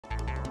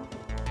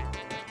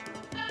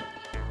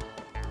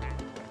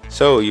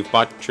So you've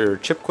bought your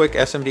Chip Quik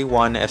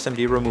SMD1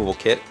 SMD Removal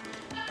Kit.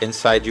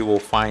 Inside you will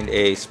find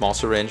a small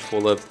syringe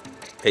full of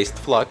paste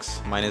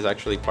flux. Mine is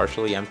actually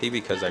partially empty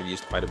because I've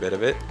used quite a bit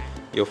of it.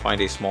 You'll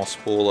find a small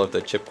spool of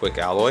the Chip Quik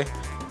alloy,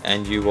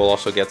 and you will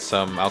also get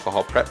some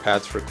alcohol prep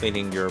pads for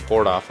cleaning your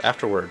board off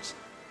afterwards.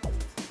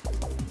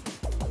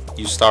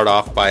 You start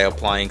off by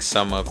applying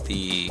some of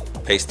the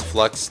paste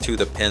flux to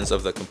the pins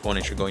of the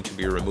components you're going to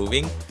be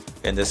removing.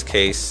 In this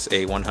case,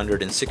 a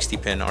 160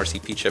 pin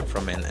RCP chip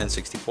from an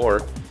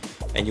N64,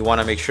 and you want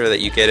to make sure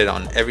that you get it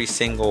on every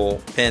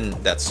single pin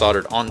that's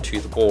soldered onto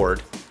the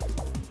board.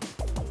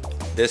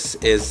 This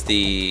is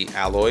the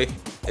alloy.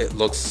 It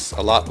looks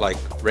a lot like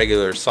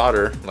regular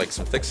solder, like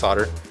some thick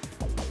solder,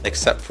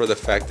 except for the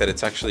fact that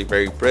it's actually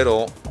very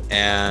brittle,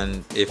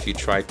 and if you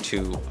try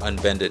to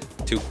unbend it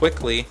too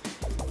quickly,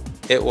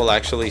 it will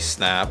actually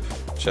snap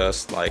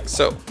just like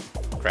so.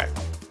 Crack.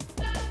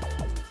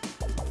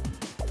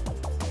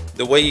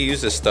 The way you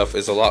use this stuff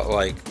is a lot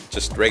like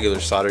just regular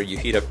solder. You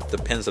heat up the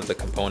pins of the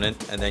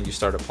component and then you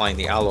start applying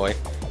the alloy.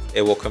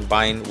 It will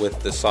combine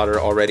with the solder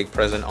already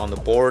present on the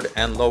board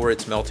and lower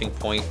its melting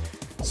point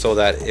so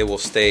that it will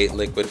stay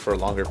liquid for a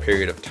longer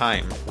period of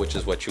time, which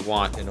is what you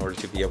want in order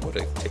to be able to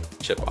take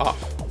the chip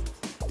off.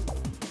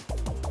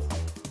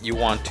 You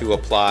want to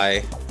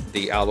apply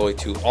the alloy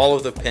to all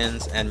of the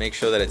pins and make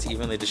sure that it's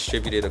evenly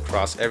distributed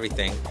across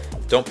everything.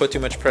 Don't put too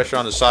much pressure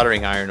on the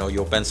soldering iron or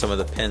you'll bend some of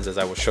the pins, as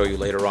I will show you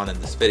later on in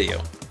this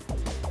video.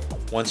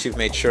 Once you've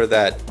made sure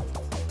that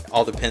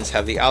all the pins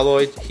have the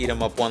alloy, heat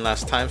them up one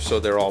last time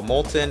so they're all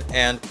molten,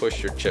 and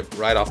push your chip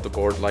right off the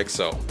board like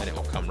so, and it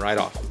will come right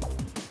off.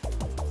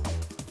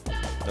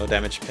 No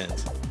damaged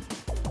pins.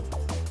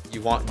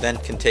 You then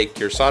can take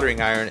your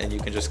soldering iron and you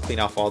can just clean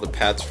off all the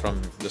pads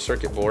from the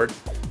circuit board.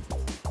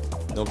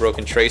 No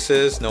broken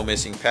traces, no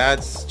missing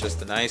pads,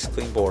 just a nice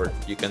clean board.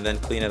 You can then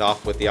clean it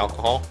off with the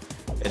alcohol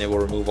and it will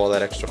remove all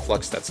that extra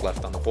flux that's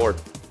left on the board.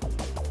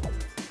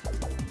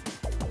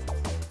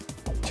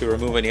 To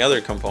remove any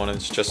other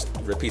components, just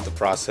repeat the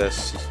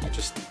process. You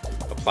just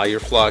apply your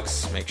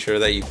flux, make sure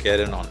that you get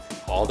it on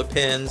all the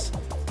pins,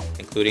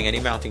 including any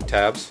mounting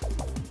tabs.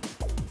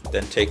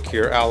 Then take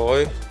your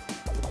alloy,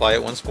 apply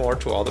it once more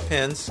to all the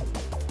pins,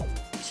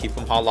 keep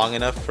them hot long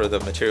enough for the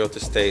material to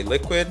stay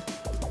liquid,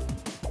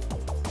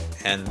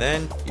 and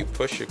then you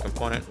push your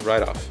component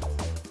right off.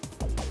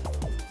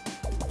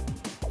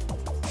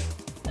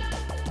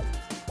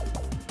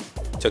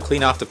 To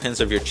clean off the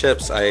pins of your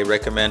chips, I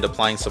recommend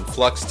applying some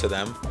flux to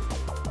them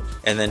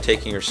and then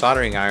taking your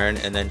soldering iron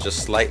and then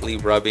just slightly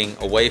rubbing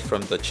away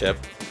from the chip.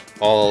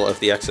 All of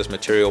the excess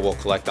material will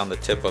collect on the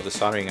tip of the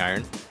soldering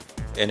iron.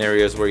 In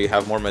areas where you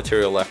have more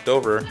material left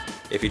over,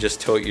 if you just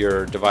tilt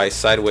your device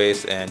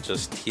sideways and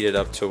just heat it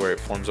up to where it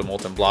forms a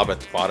molten blob at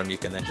the bottom, you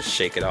can then just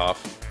shake it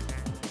off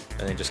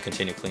and then just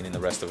continue cleaning the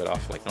rest of it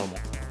off like normal.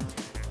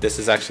 This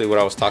is actually what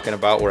I was talking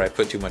about, where I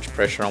put too much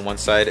pressure on one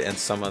side and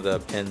some of the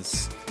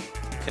pins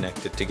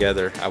connected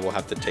together. I will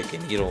have to take a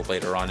needle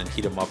later on and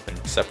heat them up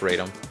and separate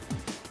them.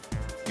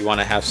 You want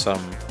to have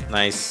some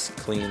nice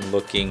clean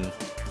looking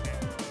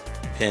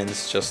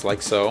pins just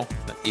like so,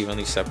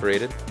 evenly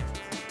separated.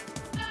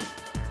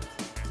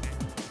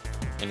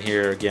 And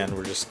here again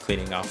we're just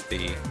cleaning off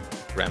the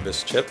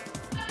rhombus chip.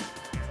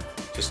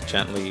 Just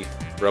gently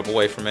rub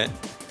away from it.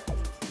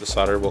 The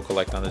solder will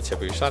collect on the tip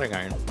of your soldering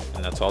iron,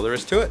 and that's all there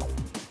is to it.